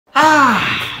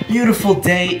Ah, beautiful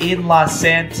day in Los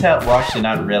Santos. Well, actually,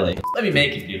 not really. Let me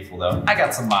make it beautiful, though. I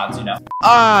got some mods, you know.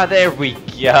 Ah, there we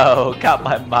go. Got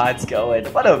my mods going.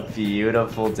 What a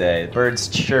beautiful day. Birds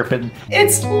chirping.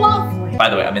 It's lovely. By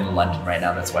the way, I'm in London right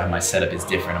now. That's why my setup is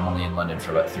different. I'm only in London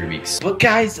for about 3 weeks. But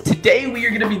guys, today we are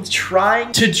going to be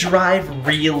trying to drive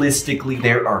realistically.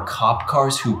 There are cop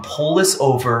cars who pull us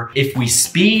over if we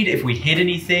speed, if we hit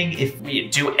anything, if we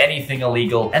do anything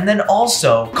illegal. And then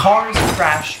also, cars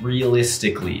crash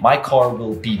realistically. My car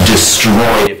will be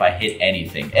destroyed if I hit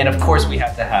anything. And of course, we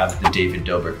have to have the David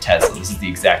Dobrik Tesla. This is the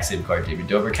exact same car David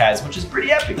Dobrik has, which is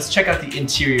pretty epic. Let's check out the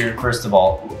interior first of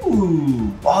all.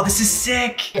 Ooh, oh, this is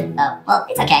sick. Oh, well,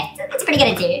 it's okay. It's a pretty good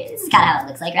interior. This is kind of how it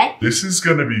looks like, right? This is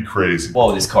gonna be crazy.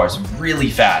 Whoa, this car's really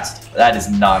fast. That is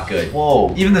not good.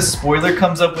 Whoa, even the spoiler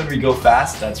comes up when we go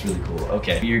fast. That's really cool.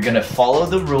 Okay, you're gonna follow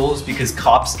the rules because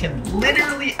cops can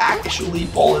literally actually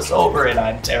pull us over and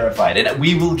I'm terrified. And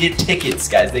we will get tickets,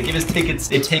 guys. They give us tickets.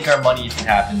 They take our money if it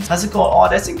happens. How's it going? Oh,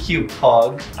 that's a cute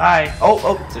pug. Hi.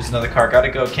 Oh, there's another car. Gotta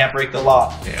go. Can't break the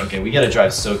law. Okay, we gotta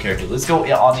drive so carefully. Let's go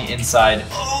on the inside.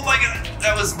 Oh my God,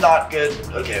 that was not good.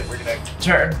 Okay, we're gonna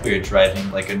turn. We're driving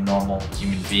like a normal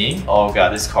human being. Oh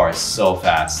God, this car is so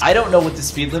fast. I don't know what the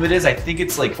speed limit is. I think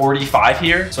it's like 45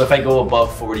 here. So if I go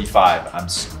above 45, I'm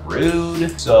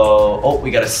screwed. So, oh,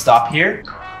 we gotta stop here.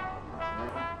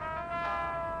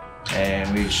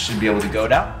 And we should be able to go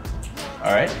now.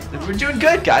 All right, we're doing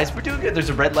good, guys. We're doing good. There's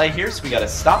a red light here, so we gotta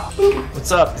stop. Ooh,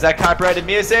 what's up? Is that copyrighted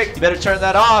music? You better turn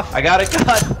that off. I got a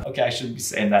gun. Okay, I shouldn't be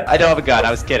saying that. I don't have a gun.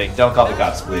 I was kidding. Don't call the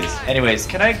cops, please. Anyways,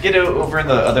 can I get over in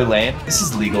the other lane? This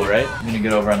is legal, right? I'm gonna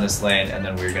get over on this lane, and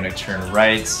then we're gonna turn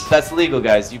right. That's legal,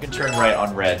 guys. You can turn right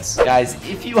on reds. Guys,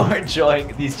 if you are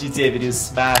enjoying these GTA videos,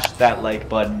 smash that like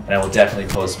button, and I will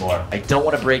definitely post more. I don't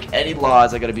want to break any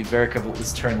laws. I gotta be very careful.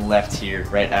 Let's turn left here,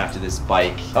 right after this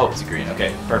bike. Oh, it's a green.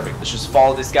 Okay, perfect. Let's just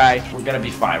follow this guy. We're gonna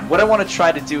be fine. What I want to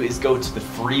try to do is go to the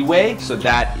freeway. So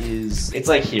that is, it's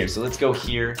like here. So let's go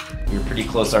here. We're pretty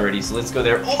close already. So let's go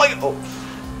there. Oh my God.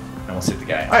 Oh, I almost hit the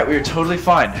guy. All right, we are totally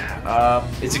fine.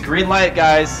 It's a green light,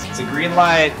 guys. It's a green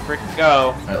light. Frickin' go.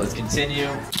 All right, let's continue.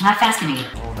 How fast can you?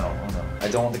 Oh no. I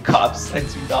don't want the cops. I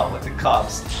do not want the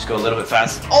cops. Just go a little bit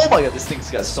fast. Oh my God, this thing's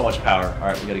got so much power. All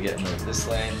right, we gotta get into this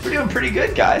lane. We're doing pretty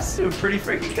good, guys. Doing pretty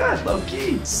freaking good. Low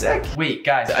key. Sick. Wait,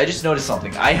 guys, I just noticed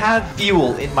something. I have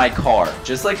fuel in my car,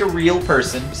 just like a real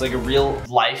person. Just like a real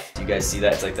life. Do you guys see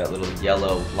that? It's like that little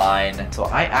yellow line. So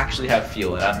I actually have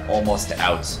fuel and I'm almost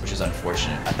out, which is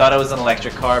unfortunate. I thought I was an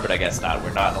electric car, but I guess not.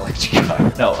 We're not an electric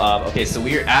car. No, okay, so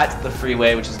we're at the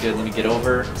freeway, which is good. Let me get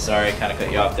over. Sorry, I kind of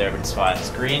cut you off there, but it's fine.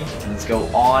 It's green. And let's go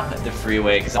on the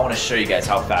freeway because I want to show you guys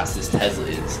how fast this Tesla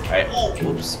is. All right. Oh,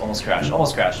 oops. Almost crashed.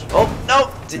 Almost crashed. Oh, no.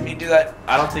 Didn't mean to do that.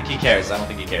 I don't think he cares. I don't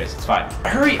think he cares. It's fine.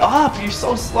 Hurry up. You're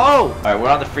so slow. All right. We're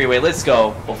on the freeway. Let's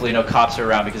go. Hopefully no cops are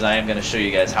around because I am going to show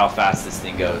you guys how fast this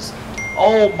thing goes.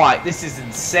 Oh my. This is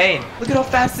insane. Look at how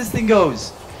fast this thing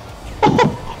goes.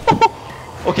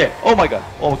 Okay. Oh my God.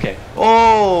 Okay.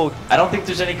 Oh, I don't think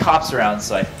there's any cops around,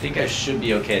 so I think I should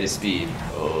be okay to speed.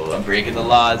 Oh, I'm breaking the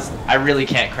laws. I really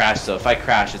can't crash, so if I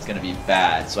crash, it's gonna be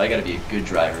bad. So I gotta be a good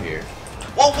driver here.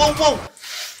 Whoa.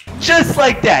 Just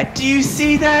like that. Do you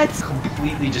see that?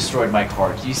 Completely destroyed my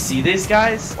car. Do you see this,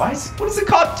 guys? What is the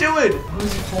cop doing? Who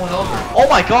is he pulling over? Oh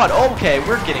my God. Okay,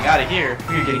 we're getting out of here.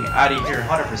 We're getting out of here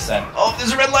 100%. Oh,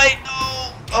 there's a red light.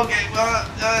 No. Okay. Oh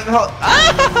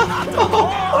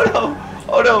no.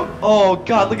 Oh no! Oh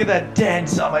God, look at that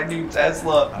dent on my new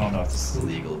Tesla. I don't know if this is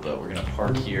illegal, but we're gonna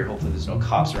park here. Hopefully there's no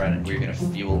cops around and we're gonna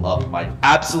fuel up my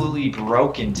absolutely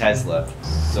broken Tesla.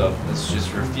 So let's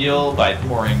just refuel by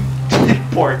pouring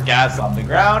gas on the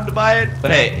ground to buy it.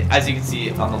 But hey, as you can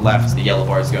see on the left, the yellow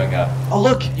bar is going up. Oh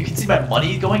look, you can see my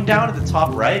money going down at the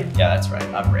top right. Yeah, that's right,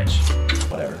 I'm rich.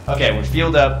 Whatever. Okay, we're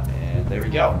fueled up. And there we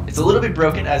go. It's a little bit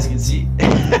broken, as you can see.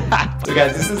 So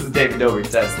guys, this is the David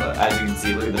Dobrik Tesla. As you can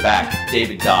see, look at the back.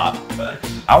 David Dobb.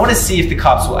 I want to see if the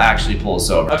cops will actually pull us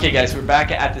over. Okay guys, we're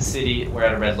back at the city. We're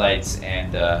at red lights,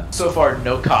 and so far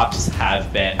no cops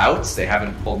have been out. They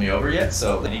haven't pulled me over yet.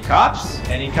 So any cops?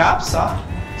 Any cops, huh?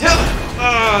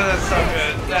 Oh, that's not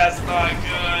good. That's not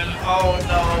good. Oh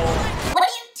no. What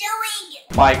are you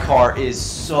doing? My car is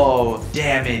so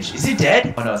damaged. Is it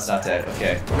dead? Oh no, it's not dead.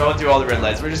 Okay, we're going through all the red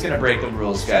lights. We're just gonna break the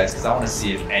rules, guys, because I want to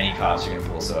see if any cops are gonna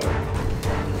pull us over.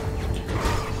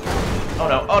 Oh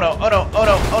no, oh no, oh no, oh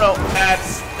no, oh no.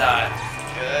 That's not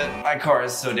good. My car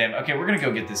is so damn. Okay, we're gonna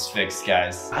go get this fixed,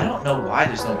 guys. I don't know why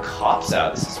there's no cops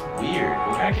out. This is weird.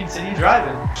 We're gonna continue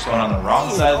driving. Just going on the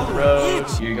wrong side of the road.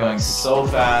 You're going so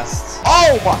fast.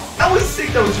 Oh my, that was sick.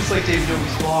 That was just like David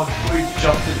Dobrik's vlog where he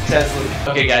jumped in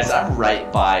Tesla. Okay guys, I'm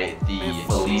right by the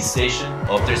police station.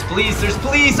 Oh, there's police. There's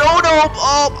police. Oh, no.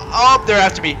 Oh, they're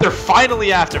after me. They're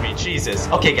finally after me. Jesus.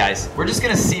 Okay, guys. We're just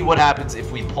going to see what happens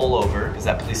if we pull over, because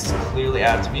that police is clearly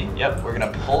after me. Yep, we're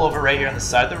going to pull over right here on the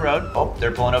side of the road. Oh,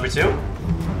 they're pulling over too.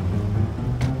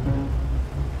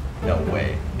 No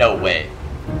way. No way.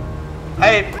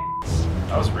 Hey.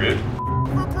 That was rude.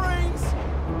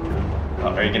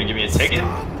 Oh, are you going to give me a ticket?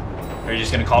 Are you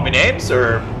just going to call me names,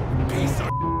 or?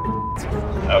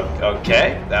 Oh,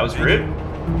 okay, that was rude.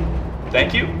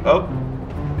 Thank you. Oh.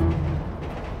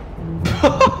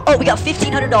 Oh, we got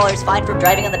 $1,500 fine for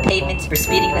driving on the pavement, for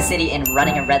speeding in the city, and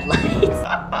running a red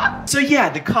light. So yeah,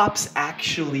 the cops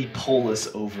actually pull us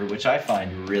over, which I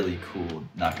find really cool,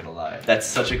 not gonna lie. That's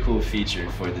such a cool feature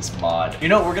for this mod. You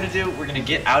know what we're gonna do? We're gonna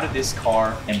get out of this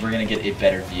car, and we're gonna get a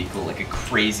better vehicle, like a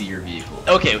crazier vehicle.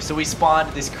 Okay, so we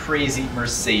spawned this crazy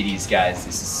Mercedes, guys.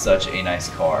 This is such a nice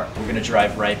car. We're gonna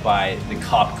drive right by the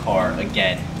cop car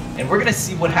again. And we're gonna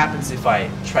see what happens if I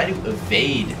try to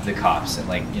evade the cops and,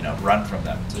 like, you know, run from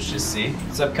them. So let's just see.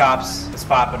 What's up, cops? What's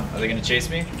poppin'? Are they gonna chase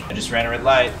me? I just ran a red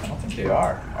light. I don't think they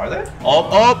are. Are they?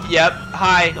 Oh, yep.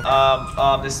 Hi.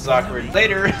 This is awkward.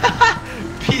 Later.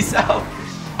 Peace out.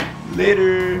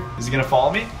 Later. Is he gonna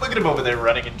follow me? Look at him over there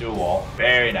running into a wall.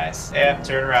 Very nice. Yeah,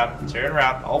 turn around. Turn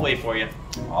around. I'll wait for you.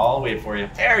 I'll wait for you.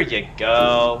 There you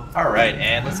go. All right,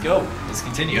 and let's go. Let's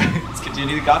continue. Let's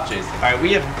continue the cop chase. All right,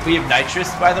 we have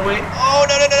nitrous, by the way. Oh,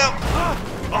 no.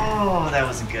 Oh, that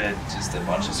wasn't good. Just a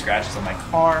bunch of scratches on my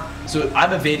car. So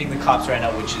I'm evading the cops right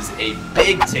now, which is a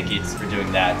big ticket for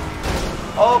doing that.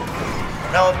 Oh,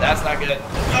 no, that's not good.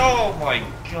 Oh my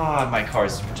God, my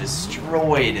car's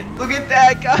destroyed. Look at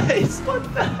that, guys.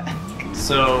 What the heck?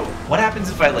 So what happens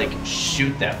if I, like,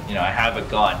 shoot them? You know, I have a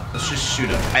gun. Let's just shoot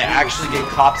them. I actually get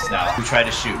cops now who try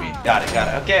to shoot me. Got it.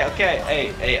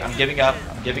 Okay. Hey, I'm giving up.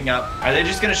 Are they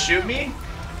just gonna shoot me?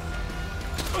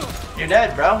 You're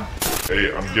dead, bro.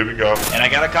 Hey, I'm giving up. And I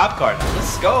got a cop car now.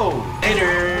 Let's go.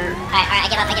 Later. Alright, I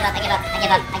give up.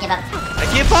 I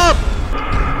give up.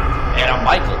 And I'm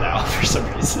Michael now for some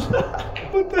reason.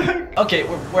 What the heck? Okay,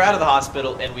 we're out of the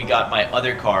hospital and we got my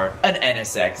other car, an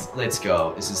NSX. Let's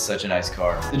go. This is such a nice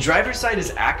car. The driver's side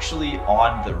is actually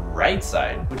on the right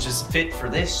side, which is fit for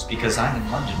this because I'm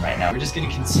in London right now. We're just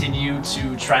gonna continue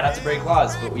to try not to break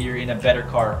laws, but we are in a better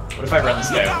car. What if I run this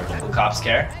guy over? Will cops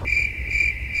care?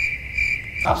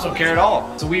 Cops don't care at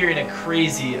all. So we are in a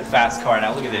crazy fast car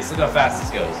now. Look at this. Look how fast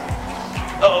this goes.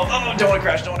 Oh, don't want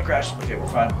to crash. Okay, we're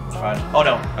fine. Oh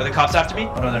no, are the cops after me?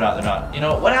 Oh no, they're not. You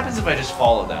know, what happens if I just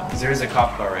follow them? Because there is a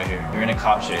cop car right here. They're in a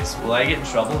cop chase. Will I get in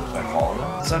trouble if I follow them?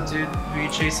 What's up, dude? Who are you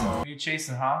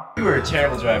chasing? Huh? You were a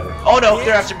terrible driver. Oh no,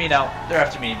 they're after me now. We're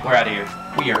out of here.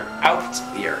 We are out.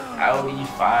 We are outie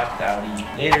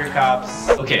 5,000. Later, cops.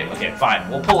 Okay, fine.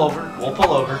 We'll pull over. I'll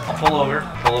pull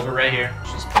over right here.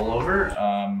 Just pull over.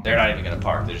 They're not even gonna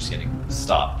park. They're just gonna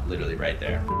stop literally right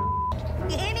there.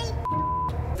 You hear me?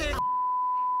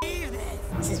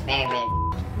 This is very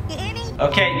rude. You hear me?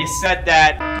 Okay, you said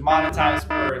that. Monetized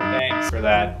word. Thanks for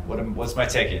that. What's my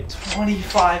ticket?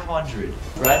 2,500.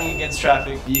 Driving against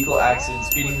traffic, vehicle accident,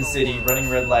 speeding in the city, running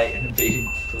red light, and evading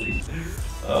police.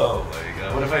 Oh my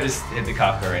God. What if I just hit the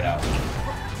cop car right now?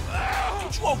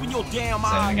 Open your damn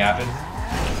Does anything happen?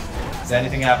 Does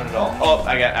anything happen at all? Oh,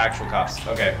 I got actual cops.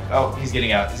 Okay. Oh, he's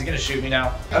getting out. Is he gonna shoot me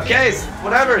now? Okay,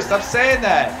 whatever. Stop saying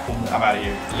that. I'm out of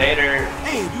here. Later.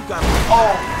 Hey, you got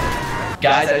Oh.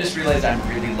 Guys, I just realized I'm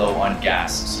really low on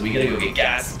gas, so we gotta go get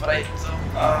gas. But I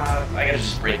gotta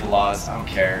just break the laws. I don't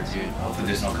care, dude. Hopefully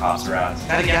there's no cops around. Is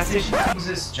that a gas station? Who's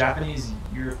this? Japanese,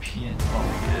 European? Oh,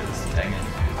 it is. Dang it.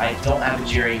 I don't have a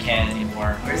jerry can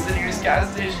anymore. Where's the nearest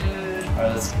gas station?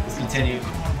 Alright, let's continue.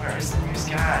 Come on, where is the nearest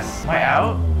gas? Am I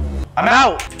out? I'm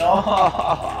out! No!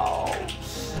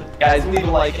 Guys, leave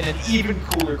a like and an even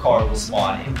cooler car will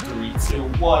spawn in 3, 2,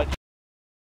 1.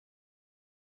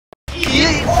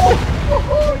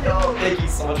 Oh, no. Thank you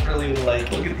so much for leaving a like.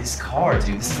 Look at this car,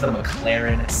 dude. This is the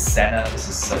McLaren Senna. This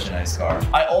is such a nice car.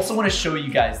 I also want to show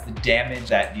you guys the damage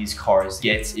that these cars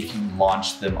get if you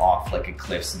launch them off like a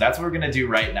cliff. So that's what we're gonna do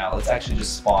right now. Let's actually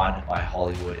just spawn by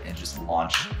Hollywood and just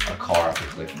launch a car off the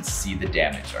cliff and see the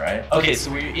damage, all right? Okay,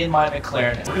 so we're in my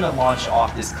McLaren. We're gonna launch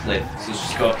off this cliff. So let's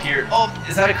just go up here. Oh,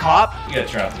 is that a cop? You gotta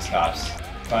turn off these cops.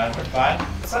 Fine, we're fine.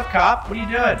 What's up, cop? What are you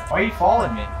doing? Why are you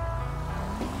following me?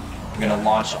 We're gonna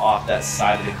launch off that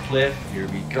side of the cliff. Here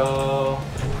we go.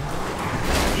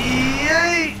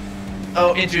 Yay!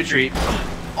 Oh, into a tree.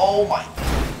 Oh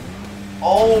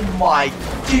my.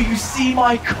 Do you see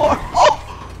my car? Oh!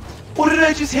 What did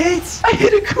I just hit? I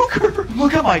hit a cougar.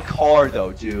 Look at my car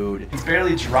though, dude. It's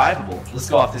barely drivable. Let's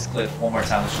go off this cliff one more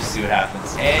time. Let's just see what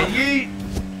happens. And yeet!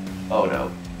 Oh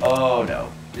no.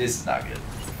 This is not good.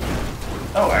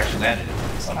 Oh, I actually landed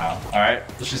it somehow. All right,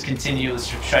 let's just continue. Let's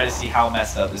try to see how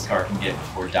messed up this car can get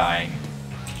before dying.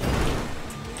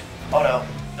 Oh no,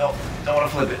 no, don't want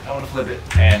to flip it, don't want to flip it.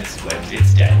 And it's flipped,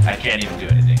 it's dead. I can't even do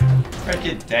anything.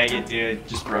 Frickin' dang it, dude.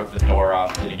 Just broke the door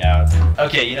off getting out.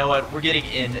 Okay, you know what? We're getting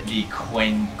in the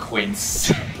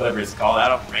Quince, whatever it's called. I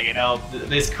don't freaking know.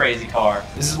 This crazy car.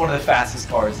 This is one of the fastest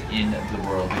cars in the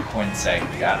world, the Quince. I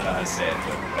don't know how to say it,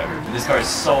 but whatever. But this car is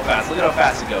so fast. Look at how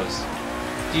fast it goes.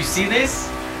 Do you see this?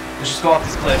 Let's just go off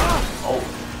this cliff.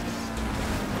 Oh.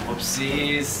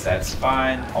 Whoopsies, that's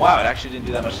fine. Oh wow, it actually didn't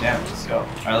do that much damage. Let's go. All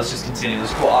right, let's just continue.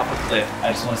 Let's go off a cliff.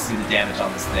 I just want to see the damage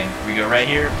on this thing. Here we go right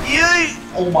here. Yay!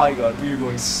 Oh my god, we are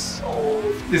going so...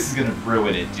 This is gonna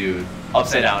ruin it, dude.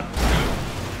 Upside down.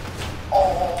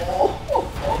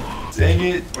 Oh, dang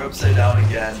it. We're upside down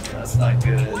again. That's not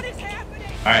good. What is happening?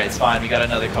 All right, it's fine. We got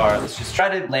another car. Let's just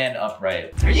try to land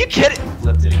upright. Are you kidding?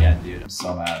 Flipped it again, dude. I'm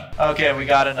so mad. Okay, we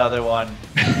got another one.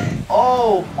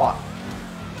 Oh my...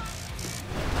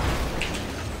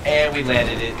 And we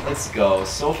landed it. Let's go.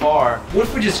 So far, what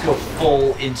if we just go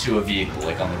full into a vehicle,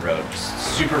 like on the road?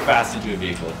 Just super fast into a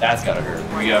vehicle. That's gotta hurt.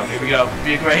 Here we go. Here we go.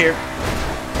 Vehicle right here.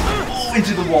 Oh,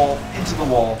 into the wall. Into the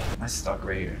wall. I'm stuck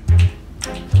right here.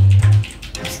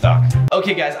 I'm stuck.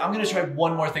 Okay, guys, I'm gonna try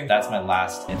one more thing. That's my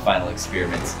last and final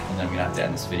experiment. And then I'm gonna have to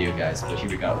end this video, guys. But here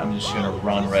we go. I'm just gonna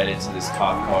run right into this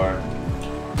cop car.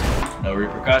 No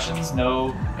repercussions.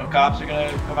 No cops are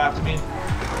gonna come after me.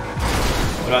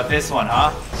 What about this one,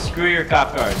 huh? Screw your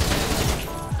cop cars.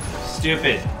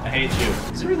 Stupid. I hate you.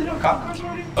 Is there really no cop cars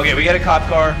already? Okay, we got a cop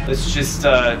car. Let's just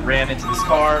ram into this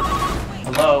car.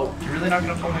 Hello? You're really not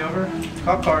gonna pull me over?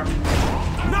 Cop car.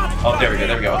 Oh, there we go,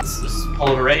 there we go. Let's pull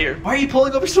over right here. Why are you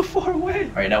pulling over so far away?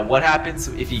 All right, now what happens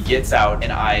if he gets out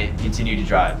and I continue to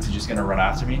drive? Is he just gonna run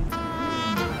after me?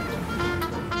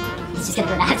 He's just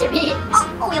gonna run after me?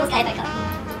 Oh, we almost got hit by a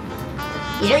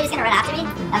car. He's really just gonna run after me?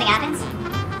 Nothing happens?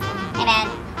 Hey,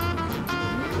 man.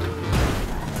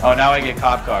 Oh, now I get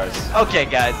cop cars. Okay,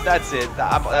 guys, that's it.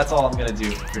 That's all I'm gonna do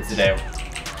for today.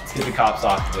 Let's get the cops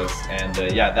off of us. And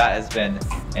yeah, that has been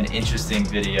an interesting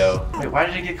video. Wait, why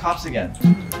did I get cops again?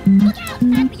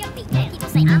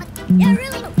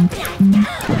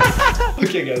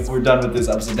 Okay, guys, we're done with this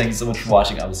episode. Thank you so much for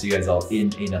watching. I will see you guys all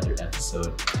in another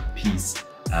episode. Peace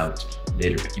out.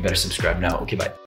 Later. You better subscribe now. Okay, bye.